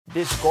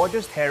This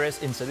gorgeous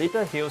terrace in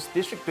Seletar Hills,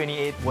 District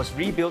 28 was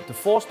rebuilt to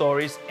 4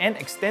 stories and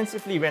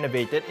extensively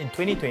renovated in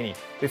 2020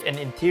 with an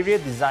interior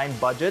design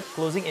budget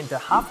closing into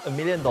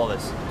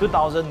 $500,000,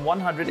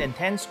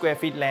 2,110 square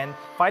feet land,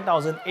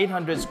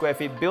 5,800 square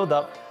feet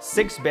build-up,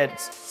 6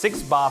 beds,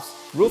 6 baths,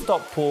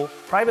 rooftop pool,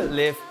 private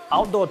lift,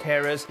 outdoor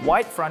terrace,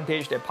 wide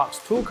frontage that parks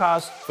 2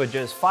 cars for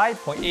just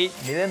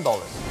 $5.8 million.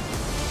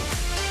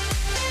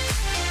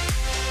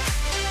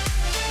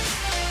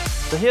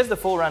 So here's the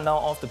full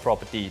rundown of the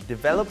property.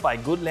 Developed by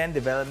Good Land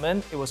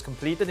Development, it was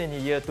completed in the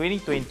year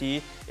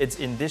 2020. It's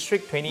in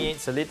District 28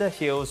 Seletar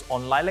Hills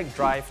on Lilac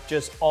Drive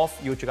just off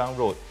Yio Chu Kang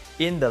Road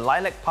in the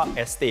Lilac Park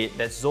estate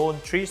that's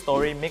zoned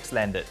 3-story mixed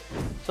landed.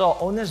 So our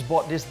owners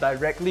bought this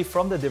directly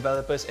from the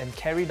developers and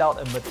carried out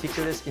a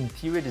meticulous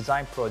interior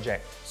design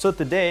project. So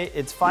today,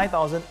 it's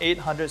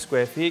 5,800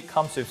 square feet,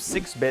 comes with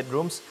 6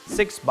 bedrooms,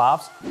 6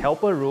 baths,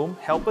 helper room,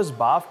 helper's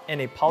bath,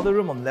 and a powder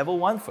room on level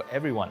 1 for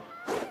everyone.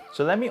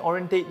 So let me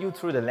orientate you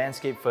through the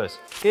landscape first.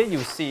 Here you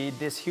see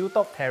this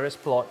hilltop terrace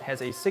plot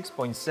has a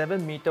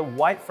 6.7 meter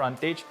wide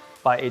frontage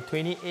by a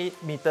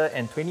 28 meter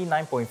and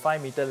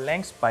 29.5 meter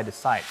lengths by the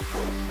side.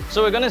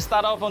 So we're going to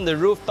start off on the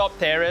rooftop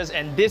terrace,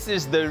 and this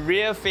is the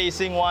rear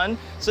facing one.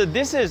 So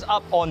this is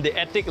up on the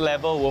attic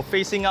level. We're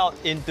facing out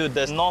into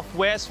the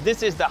northwest.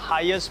 This is the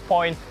highest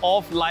point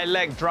of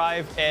Lilac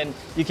Drive, and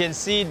you can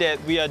see that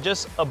we are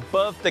just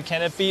above the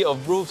canopy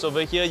of roofs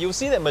over here. You'll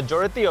see that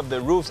majority of the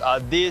roofs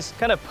are these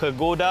kind of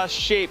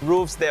pagoda-shaped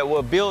roofs that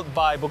were built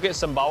by Bukit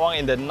Sembawang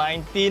in the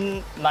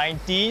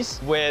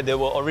 1990s, where they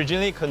were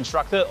originally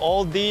constructed.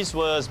 All these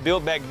was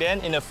built back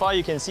then. In the far,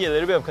 you can see a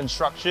little bit of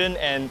construction,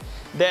 and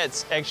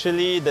that's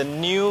actually the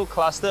new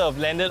cluster of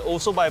landed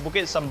also by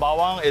Bukit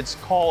Sembawang. It's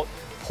called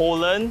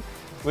Poland,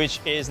 which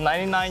is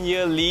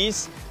 99-year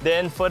lease.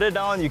 Then further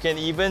down, you can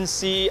even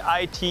see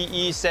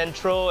ITE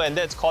Central, and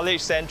that's College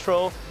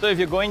Central. So if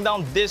you're going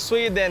down this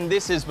way, then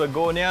this is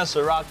Begonia,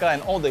 Soraka,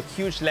 and all the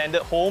huge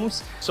landed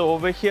homes. So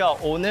over here, our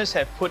owners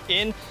have put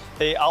in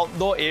the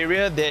outdoor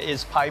area. There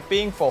is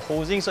piping for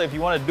hosing. So if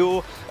you want to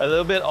do a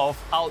little bit of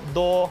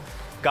outdoor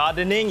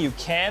gardening, you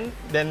can.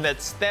 Then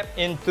let's step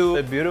into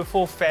a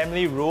beautiful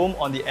family room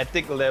on the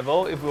attic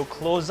level. If we'll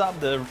close up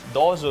the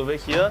doors over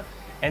here,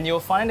 and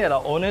you'll find that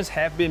our owners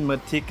have been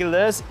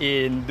meticulous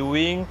in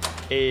doing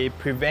a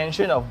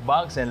prevention of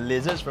bugs and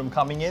lizards from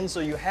coming in. So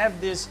you have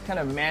this kind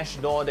of mesh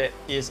door that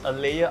is a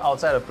layer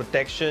outside of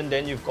protection.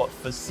 Then you've got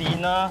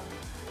Facina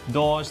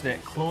doors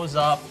that close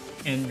up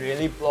and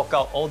really block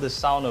out all the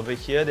sound over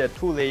here. There are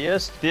 2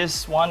 layers.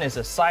 This one is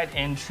a side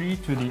entry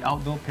to the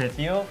outdoor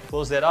patio.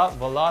 Close that up,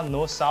 voila,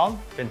 no sound.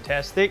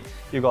 Fantastic.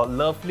 You've got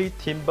lovely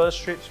timber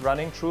strips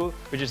running through,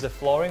 which is the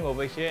flooring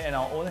over here. And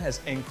our owner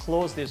has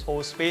enclosed this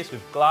whole space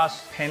with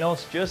glass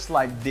panels just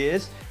like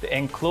this to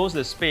enclose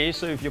the space.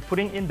 So if you're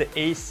putting in the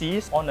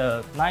ACs on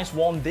a nice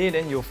warm day,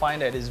 then you'll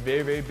find that it's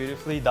very, very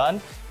beautifully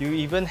done. You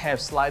even have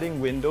sliding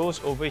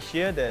windows over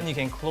here that you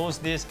can close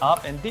this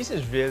up. And this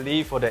is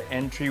really for the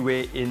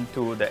entryway into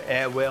the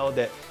air well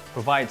that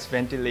provides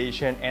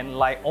ventilation and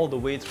light all the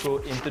way through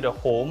into the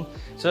home.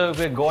 So if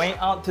we're going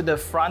out to the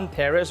front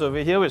terrace over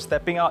here, we're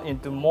stepping out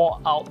into more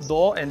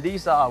outdoor, and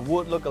these are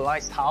wood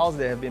look-alike tiles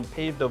that have been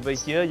paved over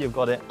here. You've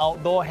got an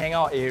outdoor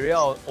hangout area.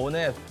 Our owner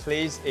has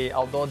placed a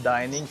outdoor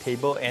dining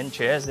table and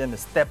chairs. Then the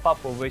step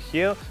up over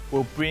here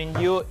will bring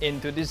you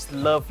into this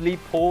lovely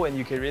pool, and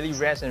you can really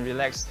rest and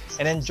relax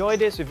and enjoy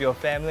this with your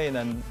family in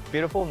a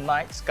beautiful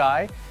night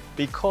sky.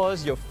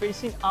 Because you're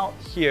facing out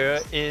here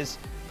is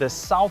the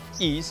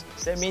southeast.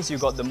 That means you've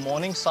got the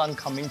morning sun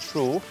coming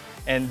through,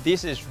 and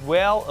this is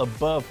well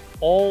above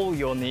all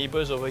your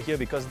neighbors over here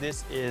because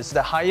this is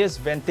the highest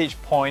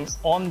vantage point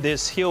on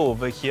this hill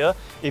over here.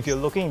 If you're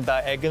looking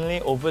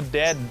diagonally over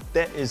there,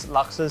 that is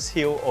Luxus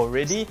Hill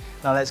already.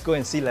 Now let's go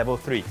and see level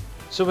 3.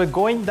 So we're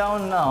going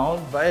down now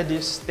via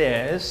these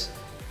stairs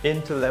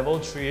into level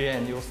 3,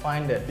 and you'll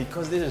find that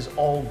because this is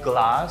all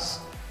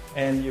glass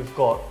and you've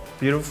got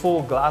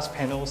beautiful glass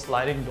panels,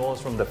 sliding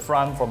doors from the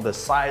front, from the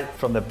side,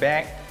 from the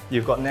back.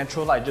 You've got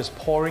natural light just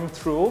pouring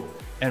through.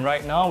 And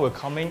right now we're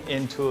coming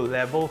into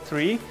level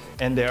 3,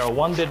 and there are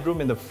 1 bedroom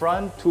in the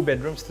front, 2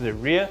 bedrooms to the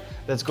rear.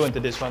 Let's go into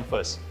this one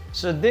first.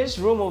 So this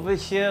room over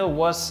here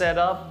was set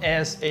up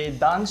as a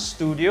dance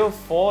studio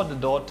for the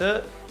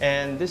daughter,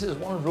 and this is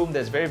one room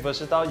that's very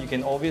versatile. You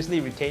can obviously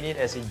retain it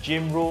as a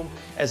gym room,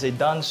 as a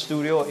dance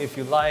studio if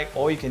you like,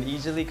 or you can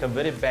easily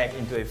convert it back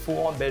into a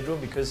full-on bedroom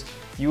because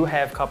you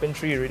have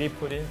carpentry already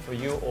put in for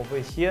you over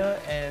here.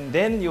 And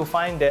then you'll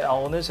find that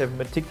our owners have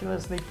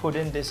meticulously put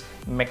in this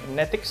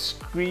magnetic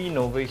screen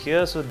over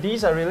here. So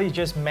these are really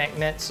just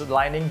magnets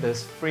lining the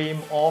frame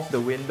of the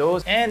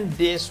windows, and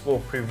this will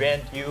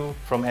prevent you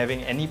from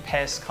having any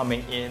pests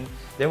coming in.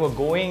 Then we're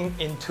going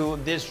into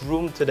this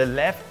room to the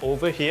left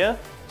over here.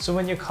 So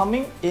when you're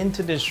coming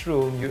into this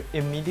room, you're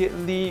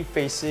immediately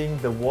facing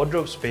the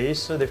wardrobe space.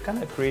 So they've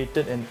kind of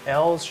created an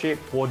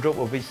L-shaped wardrobe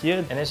over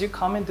here. And as you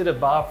come into the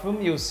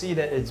bathroom, you'll see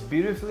that it's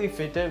beautifully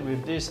fitted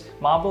with this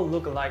marble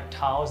look-alike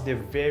tiles. They're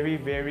very,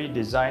 very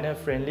designer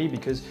friendly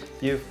because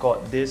you've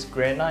got this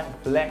granite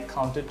black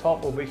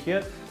countertop over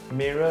here.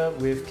 mirror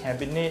with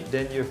cabinet.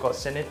 Then you've got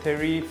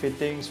sanitary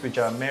fittings which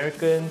are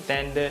American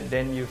standard.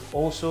 Then you've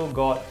also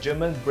got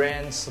German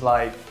brands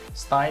like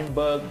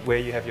Steinberg, where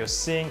you have your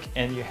sink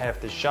and you have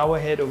the shower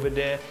head over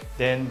there.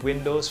 Then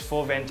windows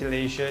for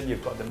ventilation.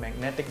 You've got the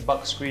magnetic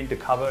bug screen to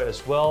cover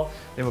as well.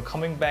 Then we're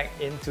coming back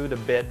into the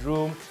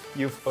bedroom.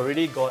 You've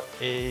already got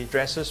a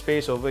dresser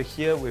space over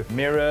here with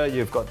mirror.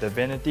 You've got the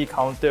vanity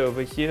counter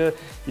over here.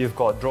 You've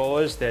got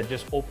drawers that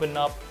just open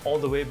up all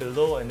the way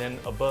below, and then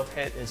above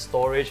head is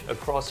storage.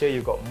 Across here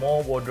you've got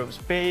more wardrobe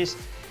space.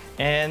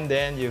 And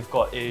then you've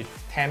got a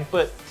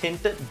tempered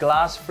tinted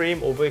glass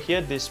frame over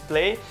here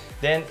display.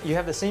 Then you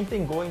have the same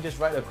thing going just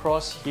right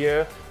across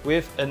here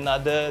with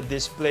another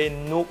display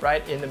nook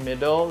right in the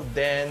middle.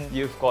 Then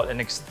you've got an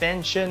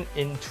extension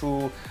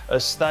into a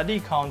study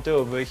counter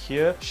over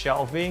here,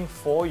 shelving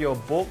for your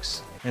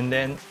books. And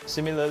then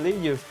similarly,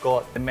 you've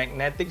got the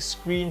magnetic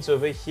screens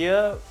over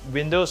here.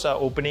 Windows are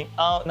opening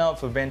out now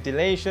for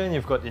ventilation.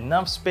 You've got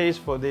enough space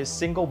for this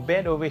single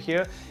bed over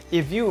here.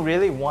 If you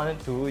really wanted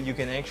to, you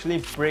can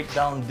actually break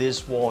down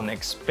this wall and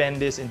expand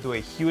this into a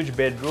huge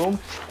bedroom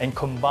and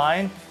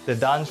combine the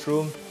dance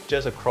room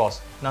just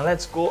across. Now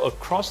let's go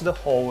across the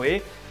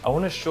hallway. I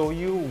want to show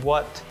you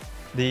what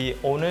the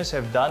owners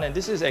have done, and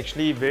this is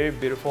actually very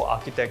beautiful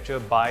architecture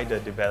by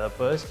the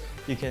developers.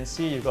 You can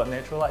see you've got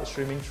natural light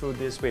streaming through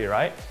this way,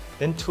 right?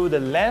 Then to the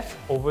left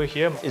over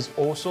here is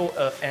also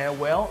an air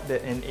well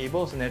that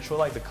enables natural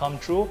light to come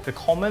through. The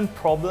common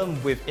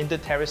problem with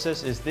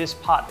inter-terraces is this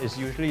part is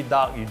usually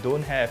dark. You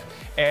don't have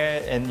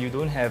air and you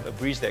don't have a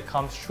breeze that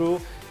comes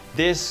through.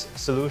 This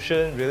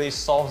solution really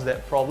solves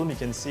that problem. You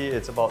can see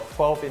it's about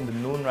 12 in the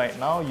noon right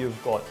now.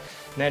 You've got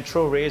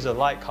natural rays of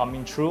light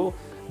coming through.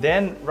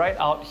 Then right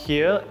out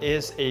here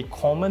is a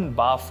common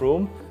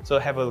bathroom. So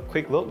have a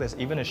quick look, there's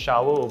even a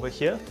shower over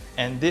here.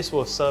 And this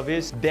will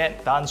service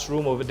that dance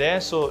room over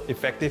there, so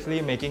effectively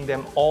making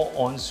them all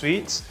en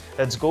suites.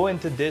 Let's go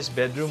into this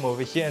bedroom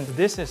over here, and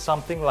this is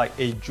something like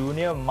a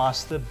junior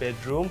master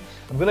bedroom.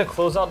 I'm gonna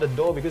close out the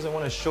door because I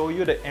want to show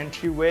you the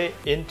entryway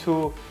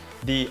into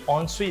the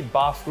ensuite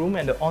bathroom.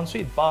 And the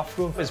ensuite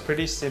bathroom is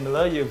pretty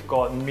similar. You've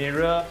got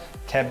mirror,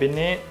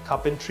 cabinet,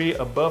 carpentry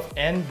above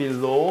and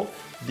below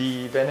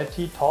the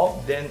vanity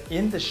top. Then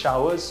in the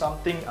shower,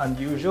 something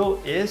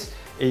unusual is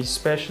a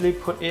specially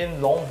put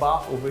in long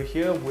bath over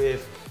here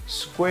with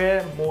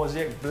square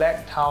mosaic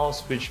black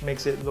tiles, which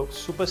makes it look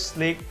super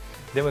sleek.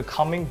 Then we're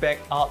coming back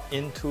out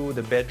into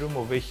the bedroom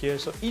over here.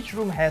 So each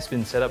room has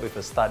been set up with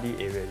a study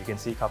area. You can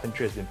see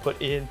carpentry has been put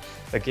in.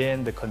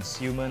 Again, the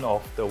concealment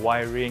of the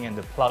wiring and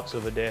the plugs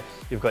over there.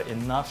 You've got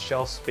enough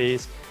shelf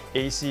space,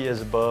 AC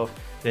is above.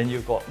 Then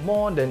you've got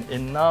more than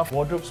enough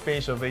wardrobe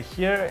space over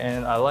here,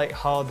 and I like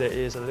how there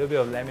is a little bit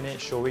of laminate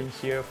showing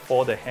here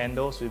for the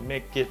handles to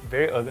make it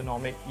very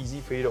ergonomic,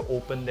 easy for you to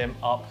open them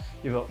up.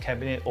 You've got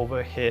cabinet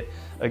overhead,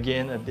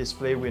 again a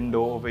display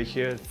window over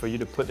here for you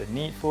to put the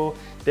needful.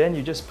 Then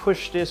you just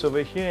push this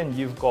over here and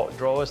you've got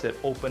drawers that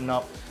open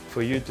up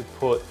for you to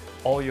put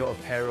all your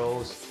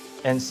apparels.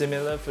 And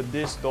similar for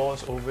these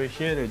doors over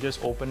here, they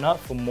just open up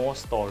for more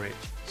storage.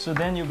 So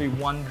then you'll be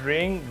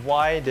wondering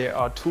why there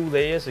are two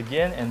layers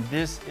again, and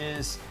this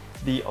is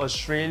the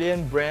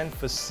Australian brand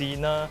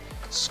Facina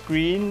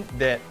screen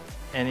that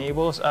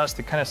enables us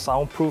to kind of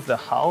soundproof the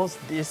house.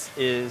 This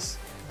is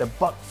the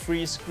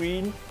bug-free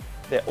screen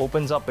that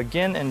opens up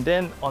again, and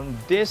then on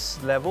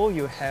this level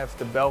you have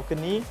the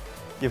balcony.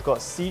 You've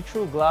got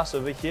see-through glass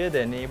over here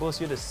that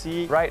enables you to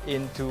see right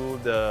into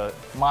the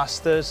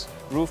master's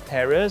roof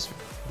terrace.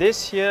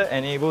 This here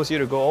enables you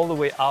to go all the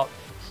way out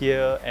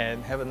here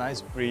and have a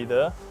nice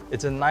breather.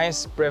 It's a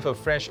nice breath of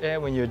fresh air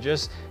when you're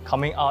just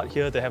coming out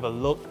here to have a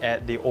look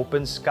at the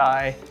open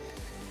sky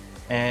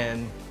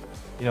and,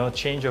 you know,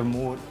 change your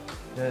mood.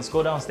 Let's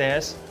go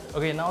downstairs.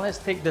 Okay, now let's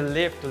take the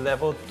lift to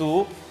level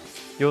 2.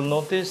 You'll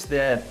notice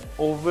that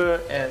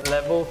over at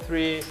level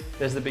 3,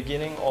 there's the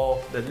beginning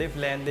of the lift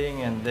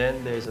landing, and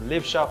then there's a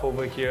lift shaft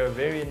over here,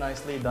 very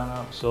nicely done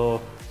up.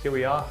 So here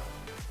we are.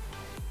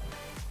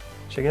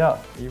 Check it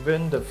out,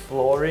 even the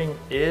flooring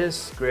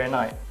is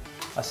granite.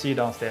 I'll see you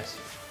downstairs.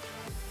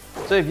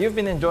 So if you've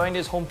been enjoying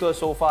this home tour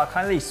so far,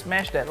 kindly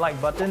smash that like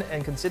button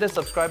and consider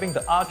subscribing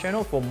to our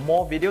channel for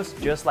more videos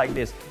just like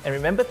this. And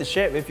remember to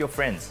share it with your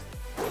friends.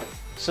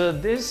 So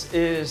this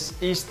is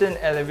Eastern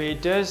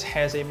Elevators,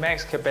 has a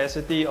max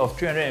capacity of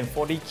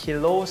 340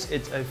 kilos.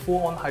 It's a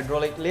full-on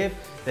hydraulic lift.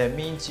 That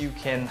means you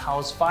can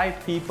house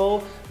 5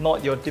 people,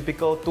 not your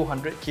typical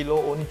 200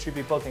 kilo, only 3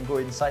 people can go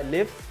inside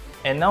lift.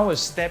 And now we're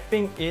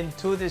stepping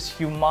into this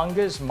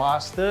humongous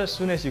master. As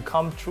soon as you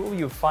come through,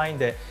 you find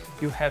that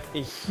you have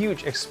a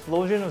huge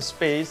explosion of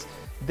space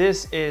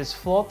This is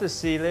floor to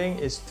ceiling,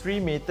 is 3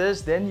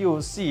 meters. Then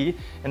you'll see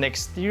an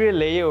exterior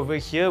layer over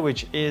here,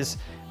 which is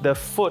the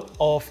foot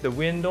of the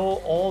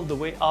window all the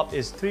way up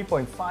is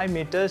 3.5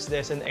 meters.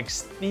 There's an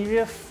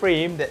exterior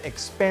frame that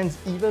expands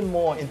even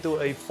more into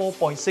a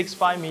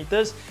 4.65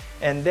 meters,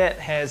 and that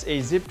has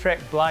a zip track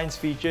blinds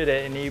feature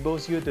that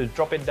enables you to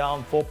drop it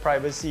down for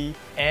privacy,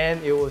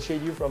 and it will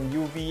shade you from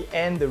UV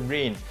and the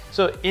rain.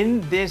 So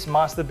in this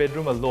master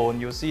bedroom alone,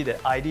 you'll see that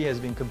ID has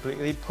been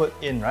completely put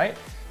in, right?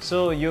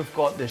 So you've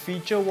got the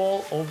feature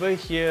wall over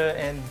here,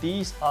 and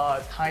these are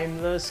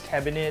timeless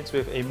cabinets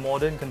with a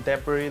modern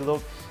contemporary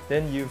look.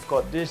 Then you've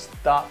got this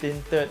dark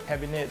tinted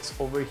cabinets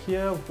over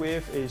here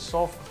with a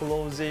soft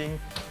closing.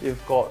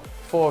 You've got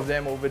 4 of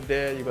them over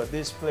there. You've got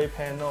display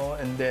panel,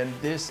 and then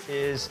this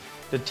is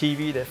the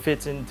TV that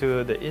fits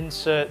into the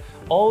insert.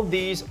 All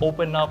these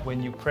open up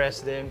when you press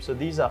them. So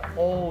these are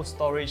all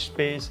storage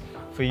space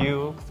for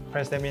you.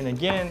 Press them in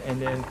again, and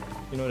then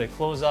they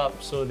close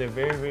up, so they're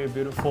very, very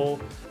beautiful.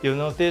 You'll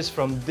notice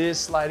from this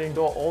sliding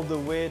door all the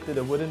way to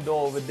the wooden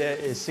door over there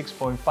is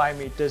 6.5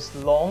 meters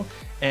long,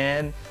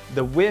 and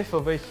the width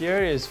over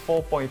here is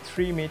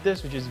 4.3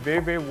 meters, which is very,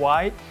 very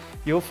wide.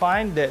 You'll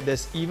find that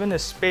there's even a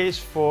space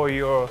for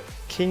your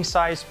king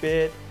size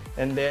bed,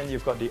 and then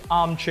you've got the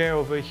armchair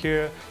over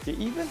here. You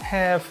even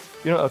have,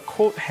 a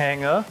coat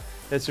hanger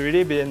that's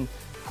already been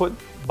put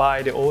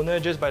by the owner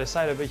just by the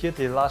side over here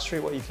to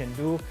illustrate what you can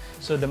do.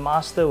 So the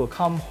master will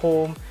come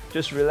home,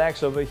 just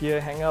relax over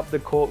here, hang up the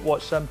coat,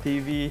 watch some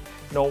TV,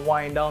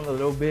 wind down a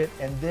little bit,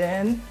 and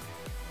then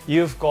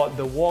you've got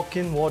the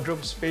walk-in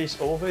wardrobe space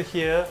over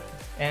here,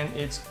 and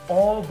it's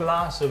all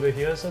glass over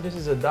here. So this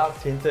is a dark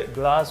tinted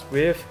glass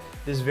with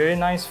this very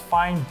nice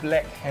fine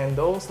black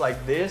handles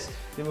like this.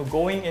 Then we're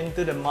going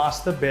into the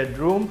master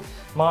bedroom.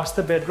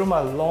 Master bedroom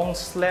are long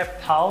slab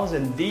tiles,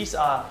 and these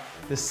are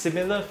the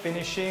similar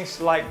finishings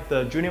like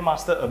the junior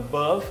master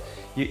above.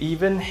 You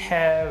even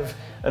have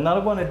another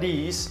one of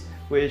these,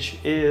 which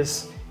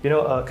is kind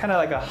of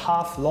like a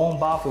half long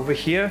bath over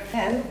here.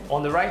 And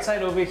on the right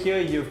side over here,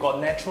 you've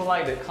got natural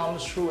light that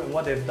comes through, and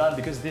what they've done,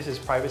 because this is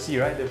privacy,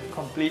 right? They've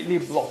completely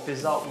blocked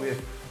this out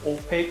with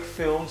opaque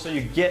film, so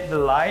you get the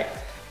light,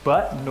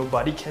 but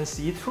nobody can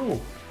see through.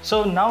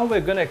 So now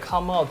we're gonna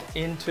come out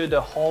into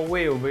the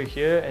hallway over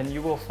here, and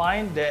you will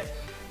find that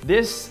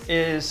this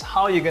is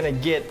how you're gonna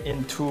get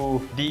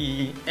into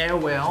the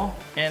airwell,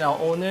 and our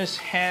owners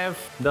have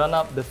done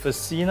up the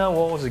fascina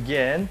walls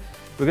again.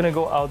 We're gonna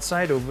go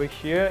outside over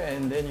here,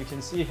 and then you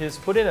can see he's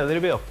put in a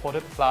little bit of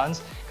potted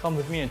plants. Come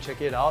with me and check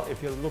it out.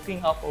 If you're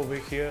looking up over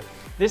here,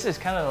 this is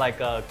kind of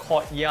like a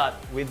courtyard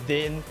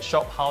within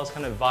shop house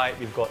kind of vibe.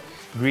 You've got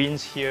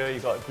greens here,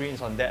 you've got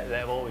greens on that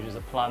level, which is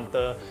a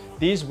planter.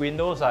 These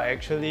windows are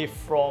actually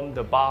from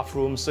the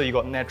bathroom, so you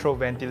got natural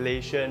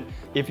ventilation.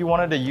 If you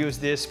wanted to use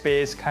this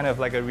space kind of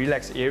like a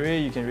relaxed area,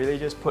 you can really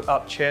just put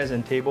up chairs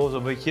and tables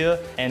over here,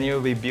 and it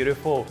will be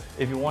beautiful.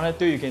 If you wanted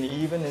to, you can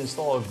even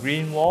install a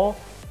green wall,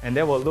 and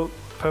that will look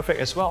perfect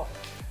as well.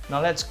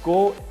 Now let's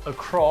go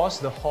across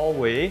the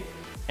hallway,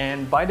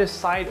 and by the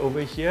side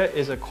over here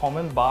is a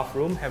common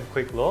bathroom. Have a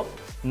quick look.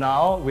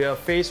 Now we are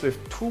faced with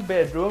 2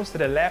 bedrooms to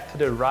the left, to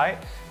the right.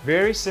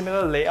 Very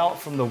similar layout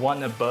from the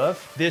one above.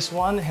 This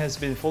one has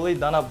been fully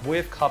done up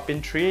with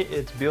carpentry.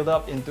 It's built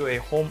up into a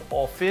home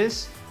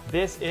office.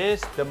 This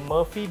is the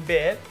Murphy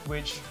bed,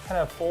 which kind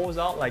of folds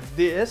out like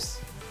this.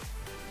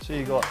 So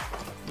you got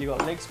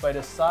legs by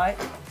the side,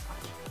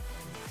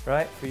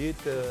 right, for you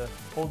to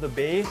hold the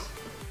base.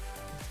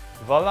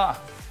 Voila!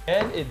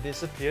 And it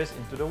disappears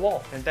into the wall.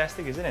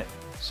 Fantastic, isn't it?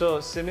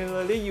 So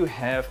similarly, you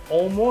have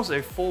almost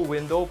a full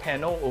window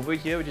panel over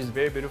here, which is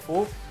very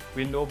beautiful.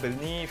 Window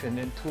beneath, and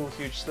then 2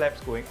 huge slabs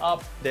going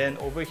up. Then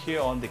over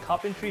here on the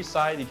carpentry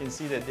side, you can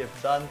see that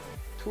they've done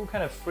 2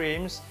 kind of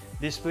frames,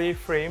 display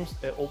frames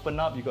that open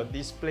up. You got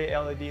display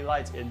LED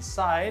lights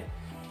inside.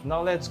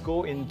 Now let's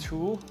go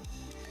into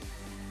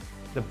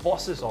the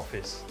boss's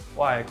office.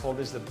 Why I call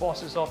this the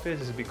boss's office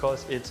is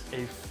because it's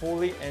a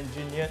fully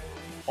engineered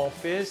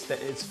office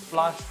that is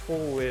flush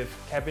full with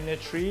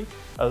cabinetry,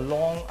 a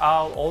long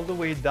aisle all the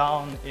way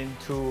down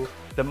into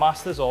the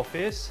master's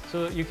office.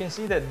 So you can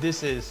see that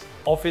this is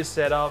office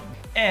setup,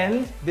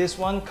 and this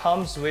one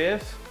comes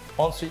with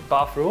ensuite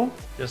bathroom,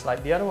 just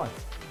like the other one.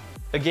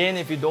 Again,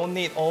 if you don't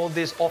need all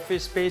this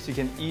office space, you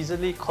can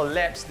easily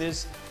collapse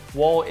this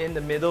wall in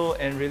the middle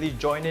and really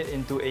join it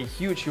into a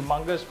huge,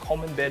 humongous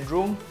common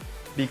bedroom,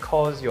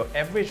 because your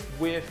average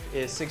width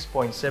is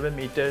 6.7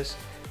 meters.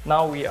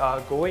 Now we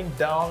are going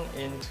down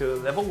into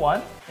level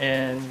 1,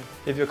 and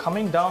if you're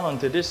coming down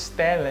onto this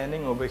stair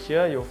landing over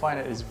here, you'll find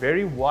that it's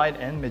very wide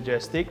and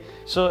majestic.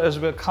 So as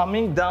we're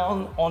coming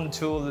down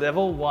onto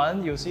level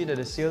 1, you'll see that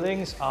the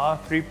ceilings are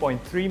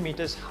 3.3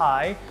 meters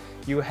high.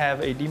 You have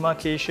a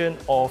demarcation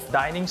of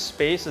dining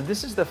space. So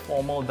this is the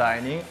formal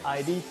dining,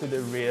 ID to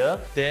the rear.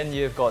 Then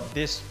you've got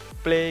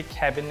display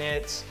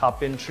cabinets,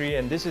 carpentry,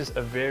 and this is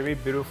a very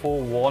beautiful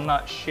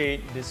walnut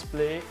shade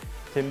display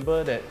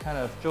timber that kind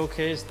of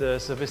showcase the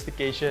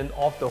sophistication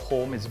of the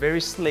home. It's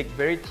very slick,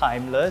 very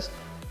timeless.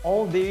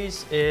 All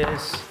these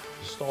is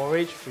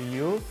storage for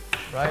you.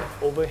 right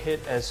overhead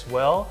as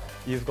well.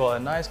 You've got a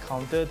nice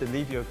counter to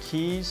leave your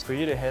keys for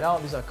you to head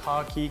out. These are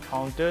car key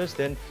counters.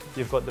 Then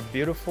you've got the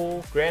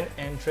beautiful grand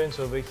entrance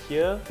over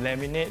here,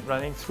 laminate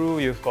running through.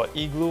 You've got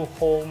Igloo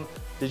Home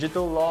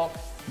digital lock.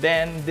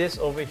 Then this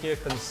over here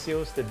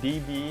conceals the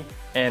DB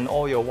and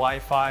all your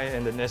Wi-Fi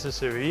and the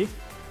necessary.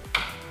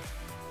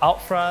 Out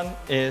front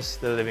is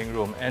the living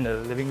room, and the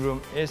living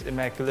room is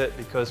immaculate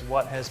because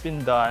what has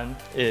been done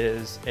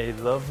is a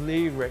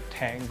lovely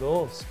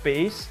rectangle of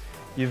space.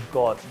 You've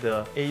got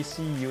the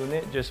AC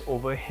unit just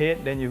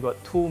overhead, then you've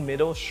got two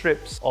middle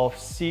strips of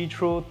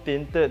see-through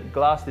tinted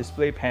glass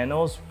display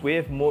panels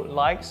with mood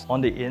lights on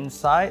the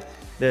inside.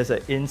 There's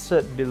an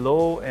insert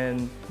below,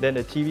 and then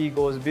the TV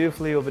goes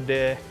beautifully over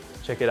there.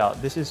 Check it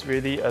out. This is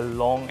really a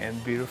long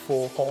and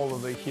beautiful hall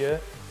over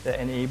here that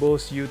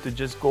enables you to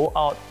just go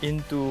out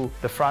into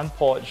the front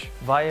porch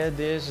via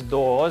these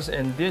doors.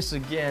 And this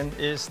again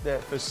is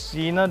the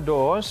Fascina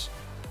doors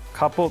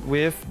coupled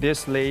with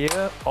this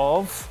layer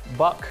of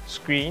buck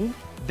screen.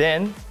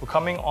 Then we're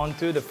coming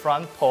onto the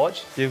front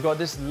porch. You've got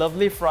this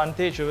lovely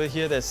frontage over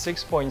here that's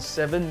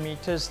 6.7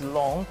 meters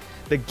long.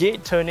 The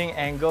gate turning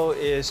angle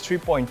is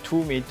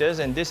 3.2 meters,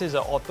 and this is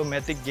an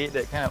automatic gate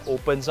that kind of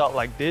opens out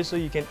like this, so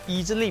you can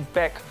easily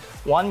back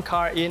one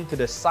car into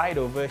the side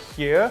over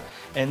here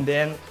and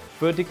then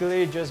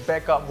vertically just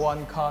back up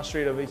one car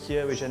straight over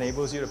here, which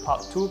enables you to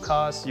park two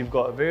cars. You've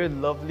got a very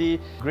lovely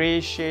grey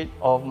shade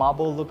of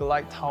marble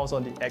look-alike tiles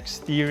on the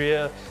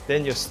exterior.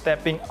 Then you're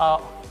stepping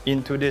up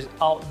into this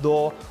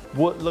outdoor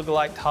wood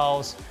look-alike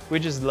tiles,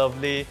 which is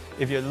lovely.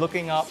 If you're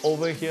looking up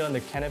over here on the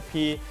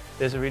canopy,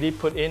 there's already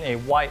put in a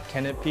white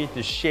canopy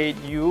to shade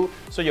you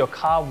so your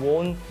car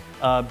won't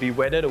be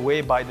weathered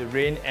away by the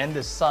rain and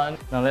the sun.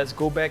 Now let's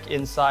go back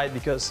inside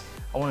because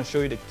I want to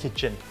show you the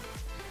kitchen.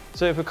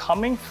 So if you're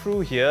coming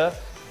through here,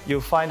 you'll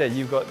find that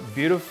you've got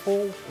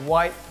beautiful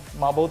white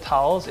marble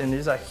tiles, and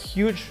these are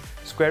huge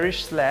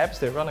squarish slabs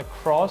that run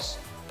across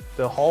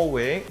the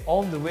hallway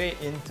all the way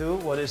into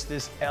what is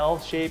this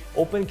L-shaped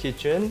open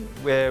kitchen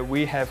where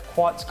we have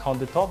quartz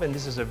countertop, and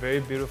this is a very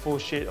beautiful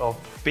shade of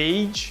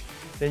beige.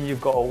 Then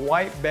you've got a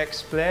white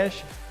backsplash,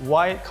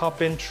 white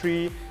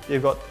carpentry,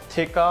 you've got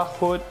Tekka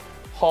hood,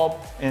 hob,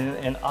 and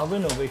an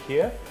oven over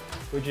here,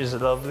 which is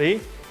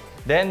lovely.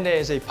 Then there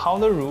is a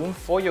powder room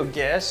for your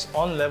guests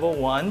on level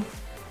 1.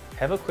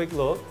 Have a quick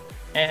look.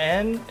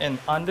 And an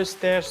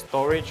understairs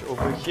storage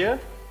over here.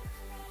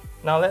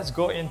 Now let's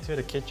go into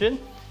the kitchen.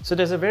 So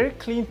there's a very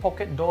clean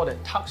pocket door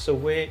that tucks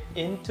away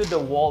into the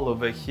wall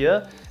over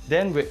here.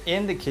 Then we're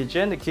in the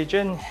kitchen. The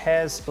kitchen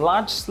has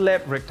large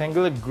slab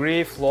rectangular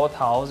grey floor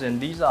tiles, and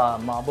these are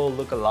marble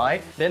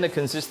look-alike. Then the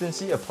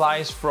consistency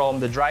applies from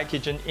the dry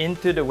kitchen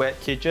into the wet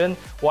kitchen.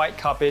 White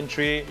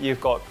carpentry,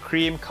 you've got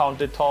cream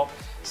countertop,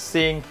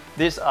 sink.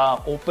 These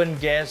are open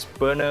gas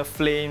burner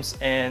flames,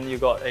 and you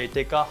got a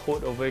Tekka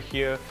hood over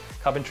here,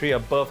 carpentry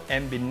above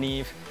and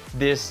beneath.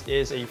 This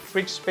is a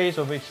fridge space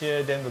over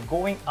here. Then we're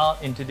going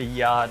out into the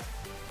yard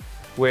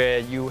where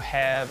you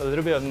have a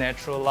little bit of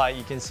natural light.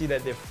 You can see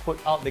that they've put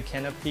out the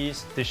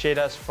canopies to shade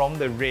us from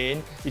the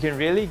rain. You can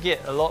really get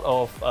a lot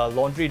of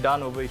laundry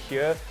done over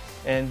here.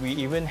 And we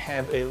even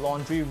have a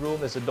laundry room.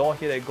 There's a door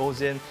here that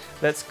goes in.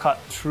 Let's cut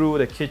through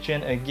the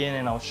kitchen again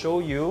and I'll show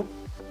you.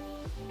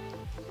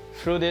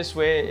 Through this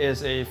way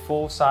is a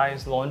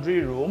full-size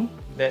laundry room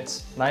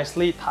that's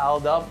nicely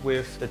tiled up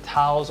with the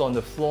towels on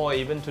the floor,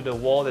 even to the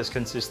wall. There's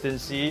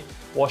consistency.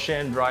 Washer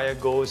and dryer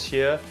goes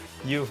here.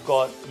 You've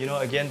got,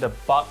 again, the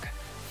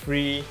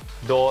buck-free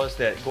doors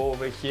that go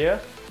over here.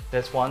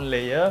 That's one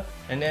layer.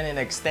 And then it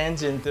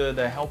extends into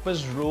the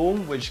helper's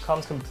room, which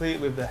comes complete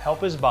with the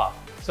helper's bath.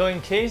 So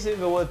in case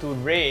if it were to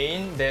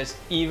rain, there's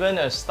even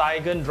a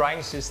Steigen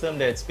drying system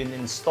that's been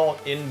installed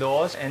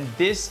indoors, and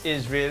this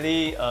is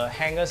really a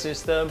hanger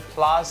system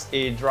plus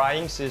a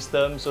drying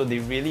system, so they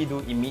really do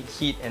emit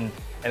heat and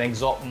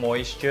absorb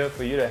moisture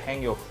for you to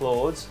hang your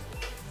clothes.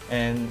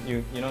 And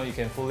you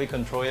can fully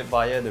control it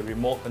via the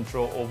remote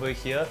control over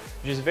here,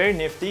 which is very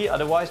nifty.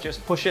 Otherwise,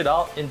 just push it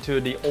out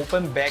into the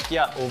open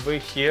backyard over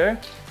here.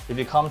 If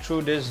you come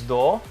through this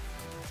door,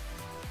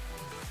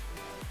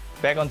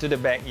 back onto the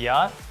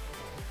backyard.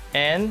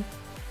 And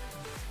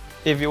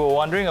if you were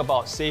wondering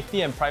about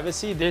safety and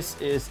privacy, this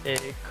is a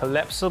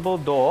collapsible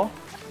door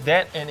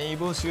that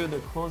enables you to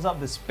close up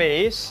the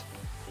space.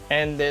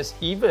 And there's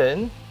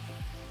even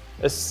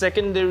a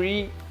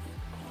secondary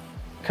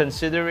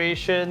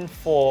consideration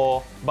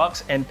for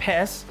bugs and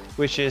pests,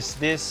 which is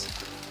this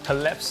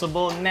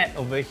collapsible net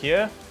over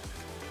here.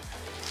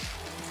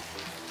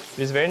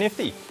 It's very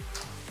nifty.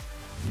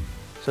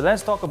 So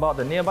let's talk about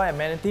the nearby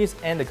amenities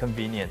and the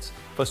convenience.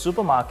 For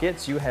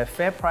supermarkets, you have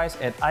FairPrice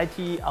at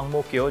ITE Ang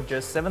Mo Kio,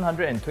 just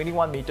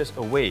 721 meters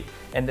away,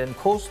 and then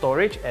Cold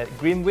Storage at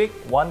Greenwick,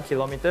 1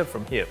 kilometer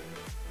from here.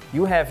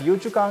 You have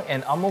Yio Chu Kang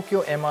and Ang Mo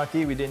Kio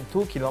MRT within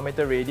 2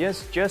 kilometer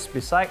radius just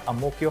beside Ang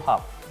Mo Kio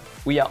Hub.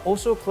 We are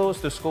also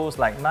close to schools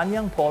like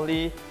Nanyang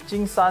Poly,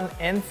 Jingsan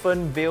and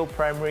Fernvale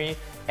Primary,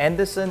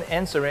 Anderson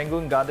and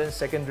Serangoon Gardens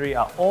Secondary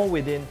are all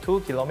within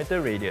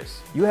 2-kilometer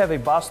radius. You have a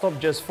bus stop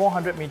just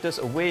 400 meters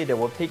away that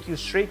will take you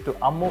straight to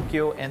Ang Mo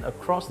Kio and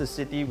across the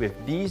city with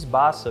these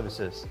bus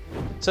services.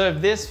 So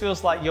if this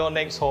feels like your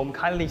next home,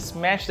 kindly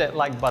smash that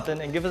like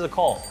button and give us a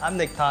call. I'm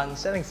Nick Tan,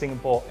 Selling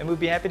Singapore, and we'll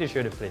be happy to show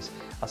you the place.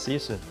 I'll see you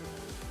soon.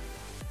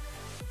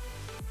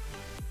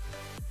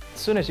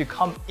 As soon as you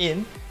come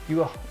in,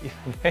 you are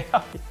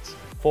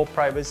for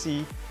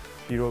privacy.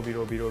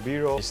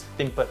 Biro. It's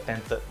tempered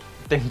tented.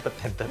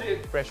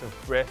 Fresh of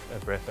breath.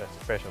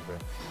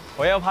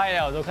 我要拍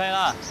了就可以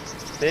啦。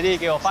Steady，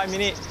 给我5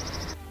 minutes。